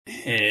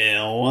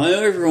Hello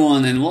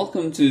everyone and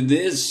welcome to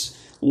this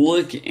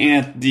look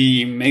at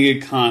the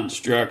Mega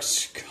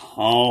Construx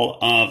Call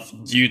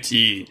of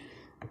Duty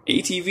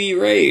ATV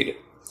raid.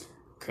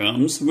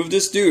 Comes with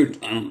this dude.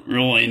 I don't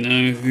really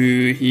know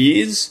who he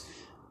is.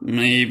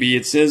 Maybe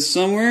it says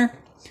somewhere.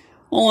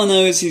 All I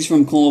know is he's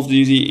from Call of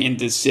Duty and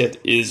this set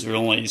is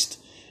released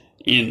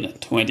in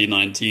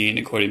 2019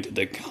 according to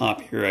the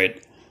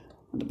copyright.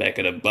 On the back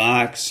of the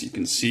box you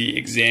can see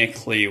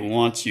exactly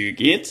what you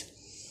get.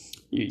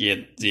 You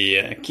get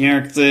the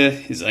character,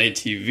 his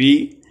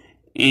ATV,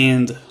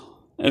 and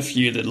a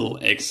few little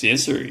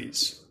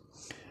accessories.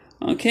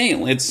 Okay,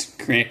 let's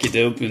crack it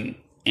open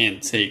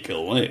and take a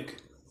look.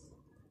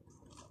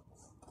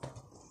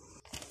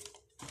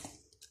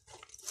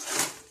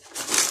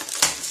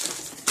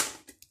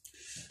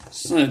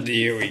 So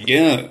there we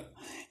go.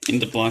 In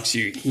the box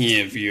you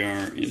have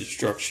your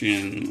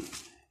instruction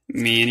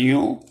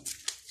manual,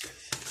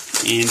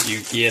 and you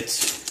get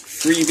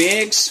 3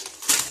 bags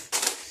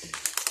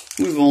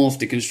with all of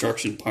the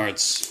construction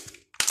parts.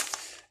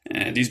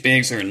 These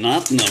bags are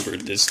not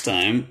numbered this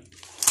time,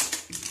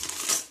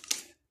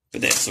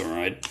 but that's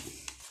alright.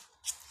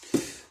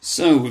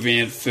 So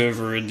without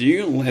further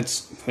ado,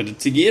 let's put it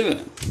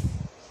together.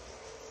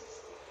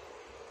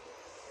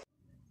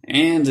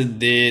 And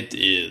that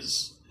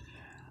is.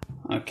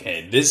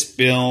 Okay, this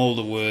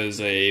build was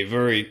a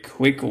very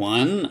quick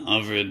one,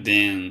 other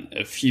than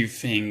a few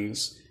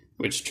things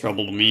which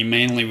troubled me,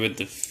 mainly with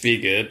the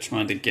figure,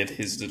 trying to get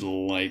his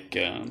little,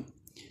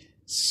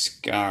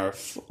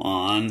 scarf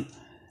on,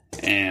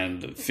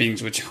 and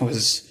things which I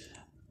was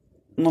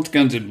not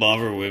going to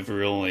bother with,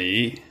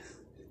 really,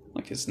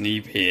 like his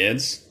knee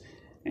pads,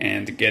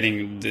 and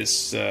getting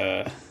this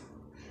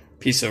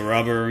piece of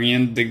rubber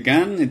in the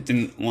gun. It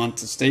didn't want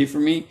to stay for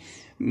me,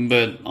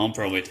 but I'll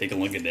probably take a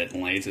look at that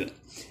later.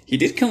 He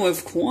did come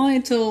with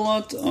quite a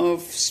lot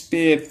of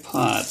spare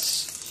parts,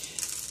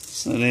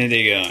 so there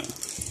they go.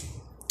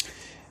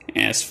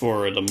 As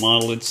for the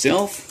model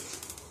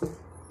itself,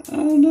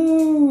 oh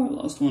no,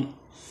 I lost one.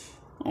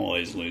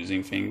 Always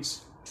losing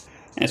things.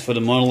 As for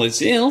the model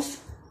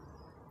itself,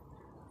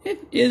 it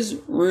is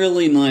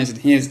really nice. It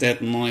has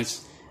that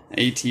nice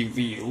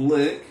ATV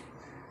look,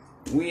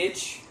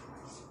 which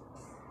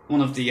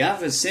one of the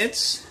other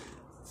sets,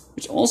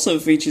 which also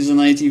features an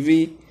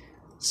ATV,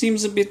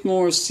 seems a bit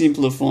more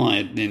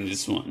simplified than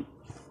this one.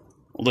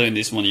 Although in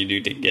this one you do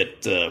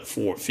get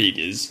 4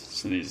 figures,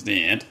 so there's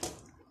that.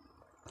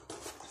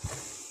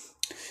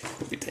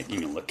 We'll be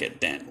taking a look at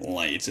that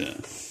later.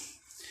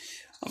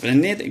 Other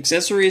than that,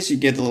 accessories, you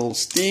get a little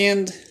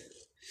stand,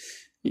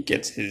 you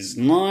get his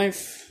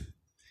knife,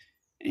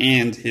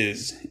 and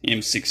his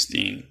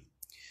M16.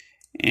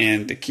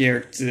 And the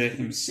character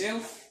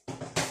himself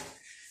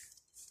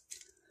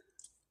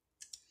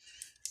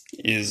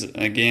is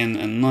again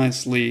a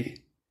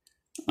nicely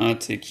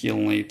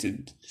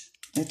articulated,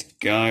 let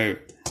go.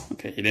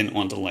 Okay, he didn't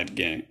want to let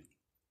go.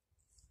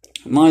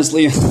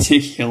 Nicely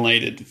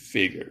articulated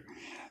figure.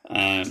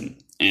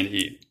 And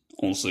he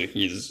also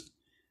has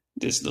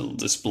this little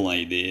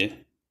display there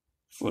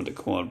for the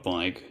quad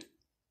bike,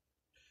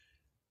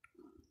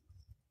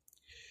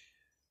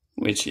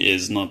 which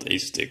is not a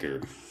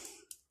sticker,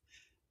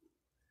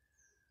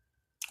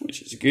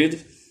 which is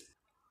good.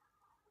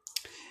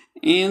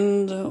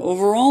 And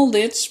overall,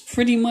 that's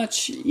pretty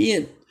much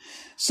it.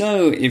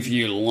 So if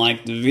you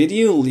liked the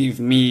video,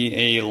 leave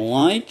me a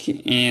like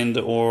and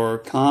or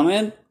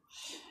comment.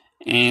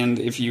 And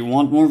if you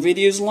want more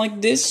videos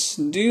like this,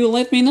 do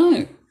let me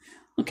know.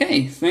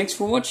 Okay, thanks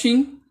for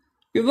watching.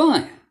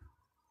 Goodbye.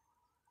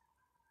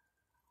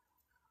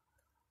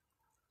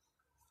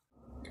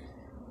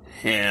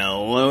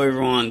 Hello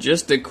everyone,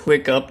 just a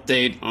quick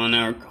update on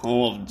our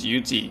Call of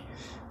Duty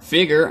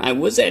figure. I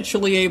was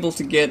actually able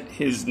to get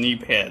his knee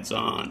pads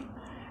on,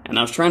 and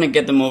I was trying to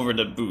get them over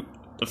the boot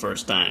the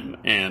first time,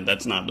 and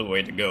that's not the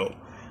way to go.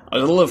 I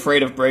was a little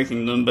afraid of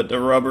breaking them, but the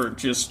rubber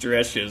just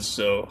stretches,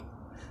 so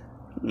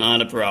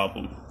not a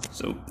problem.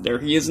 So there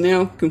he is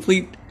now,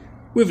 complete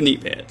with knee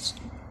pads.